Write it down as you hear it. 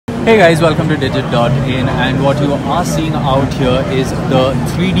Hey guys, welcome to Digit.in, and what you are seeing out here is the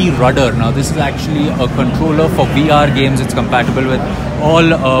 3D Rudder. Now this is actually a controller for VR games. It's compatible with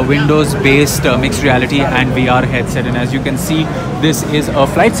all Windows-based mixed reality and VR headset, and as you can see, this is a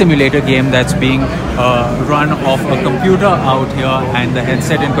flight simulator game that's being run off a computer out here, and the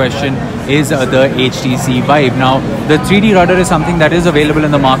headset in question is the HTC Vive. Now the 3D Rudder is something that is available in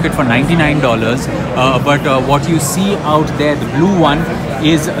the market for $99, but what you see out there, the blue one,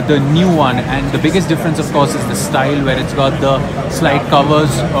 is the new one, and the biggest difference of course is the style, where it's got the slide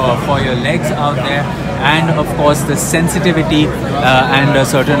covers for your legs out there, and of course the sensitivity and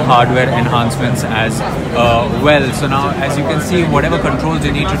certain hardware enhancements as well. So now, as you can see, whatever controls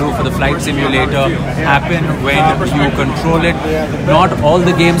you need to do for the flight simulator happen when you control it. Not all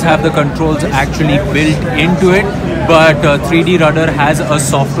the games have the controls actually built into it, but 3D Rudder has a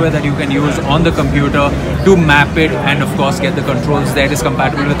software that you can use on the computer to map it and of course get the controls there. It is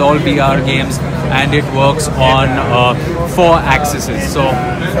compatible with all VR games, and it works on 4 axes. So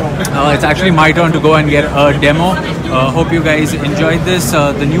it's actually my turn to go and get a demo. Hope you guys enjoyed this.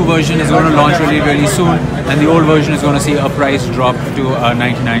 The new version is going to launch really soon, and the old version is going to see a price drop to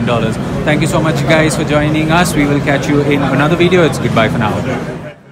 $99. Thank you so much guys for joining us. We will catch you in another video. It's goodbye for now.